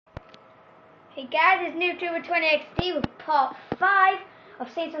Hey guys, it's NoobTuber20XD with part 5 of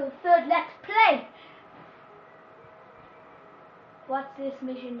Saints Row the Third Let's Play. What's this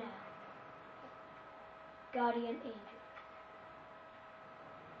mission now? Guardian Angel.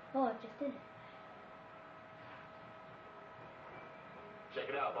 Oh, I just did it. Check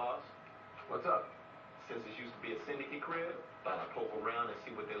it out, boss. What's up? Since this used to be a syndicate crib, thought I'd poke around and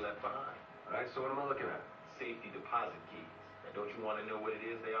see what they left behind. Alright, so what am I looking at? Safety deposit keys. Now, don't you want to know what it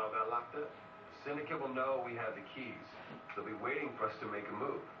is they all got locked up? Syndicate will know we have the keys. They'll be waiting for us to make a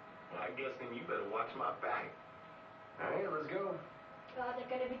move. Well, I guess then you better watch my back. Alright, let's go. Oh, they're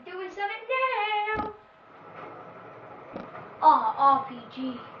gonna be doing something now! Oh,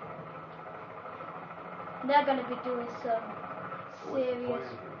 RPG. They're gonna be doing some serious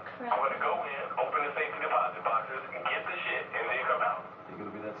crap. I'm gonna go in, open the safety deposit boxes, get the shit, and then come out. Think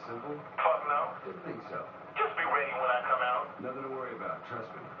it'll be that simple? Fuck no. Didn't think so. Just be ready when I come out. Nothing to worry about, trust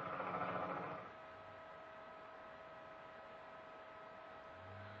me.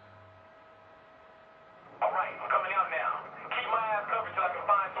 Alright, I'm coming out now. Keep my ass covered till I can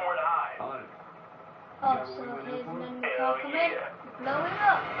find somewhere to hide. On it. Oh, got what so we went in here's for? an enemy Hell car coming. yeah. Blow it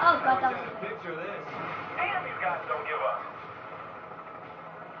up. Oh god, that Got a was... picture of this. Damn, these guys don't give up.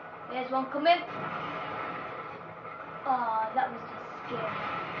 There's one coming. Oh, that was just scary.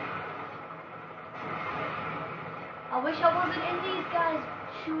 I wish I wasn't in these guys'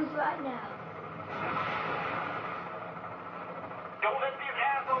 shoes right now. Don't let these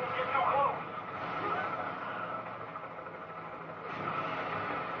assholes get too close.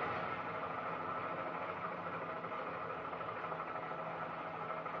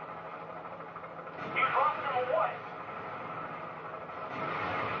 You dropping them or what?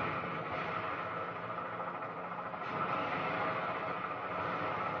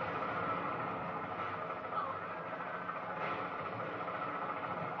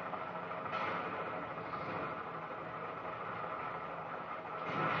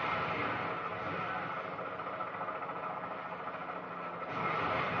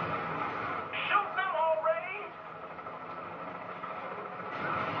 Shoot them already?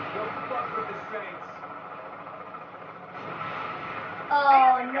 Don't fuck with the Saints. Oh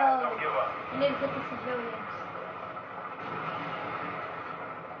Damn, these guys no. don't give up. Live with the civilians.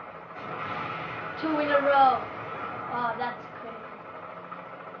 2 in a row. Oh, that's critical.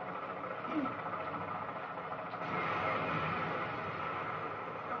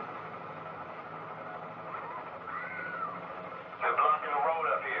 They're blocking the road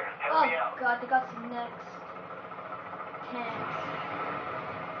up here. Help Oh me out. god, they got some next tanks.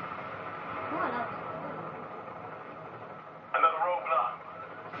 Oh, that was Another roadblock.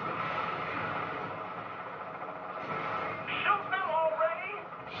 Shoot them already?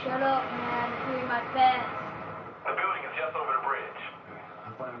 Shut up, man. I'm doing my best. The building is just over the bridge.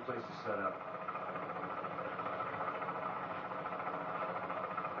 I'll find a place to set up.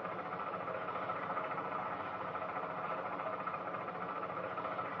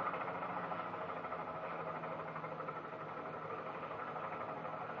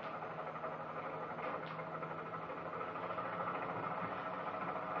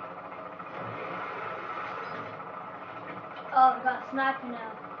 Oh, we got a sniper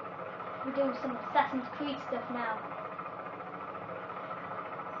now. We're doing some Assassin's Creed stuff now.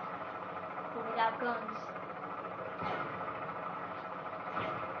 But without guns.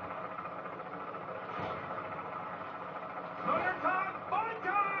 Fire time! Fire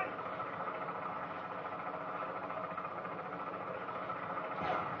time!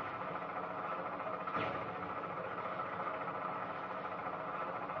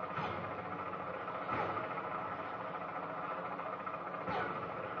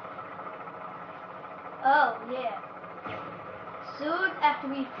 Oh, yeah. Soon after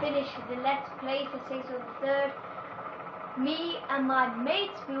we finish the Let's Play for Saints Row the Third, me and my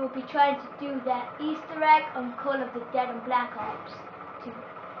mates, we will be trying to do that Easter egg on Call of the Dead and Black Ops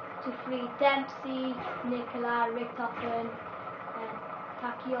to free Dempsey, Nikolai, Richtofen, and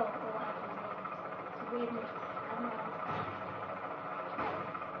Takio, or whatever his name is. It's a weird name. I don't know.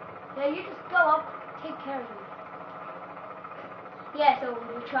 Yeah, you just go up, take care of you. Yeah, so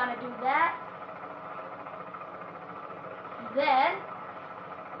we're trying to do that. Then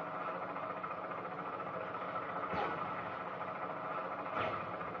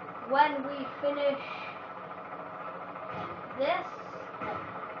when we finish this,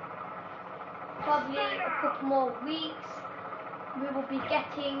 probably a couple more weeks, we will be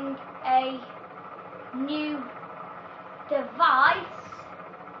getting a new device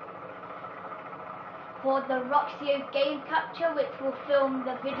for the Roxio Game Capture, which will film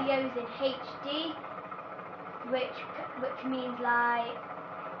the videos in HD, which means like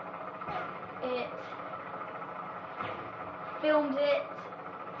films it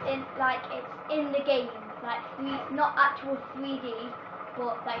in like it's in the game, like not actual 3D,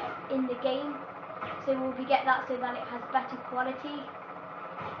 but like in the game. So we'll be get that so that it has better quality.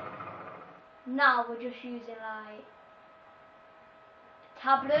 Now we're just using like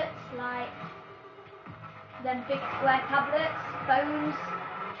tablets, like them big square tablets, phones,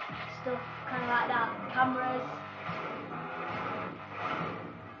 stuff kind of like that, cameras.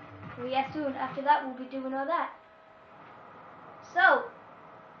 So yeah, soon after that we'll be doing all that. So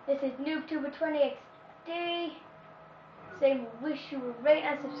this is NoobTuber20XD saying we wish you would rate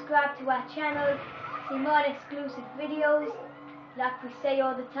and subscribe to our channel, see more exclusive videos like we say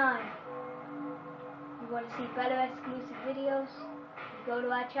all the time. If you want to see better exclusive videos, go to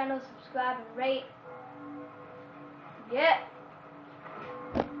our channel, subscribe and rate. Yeah.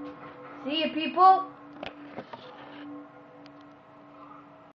 See you people.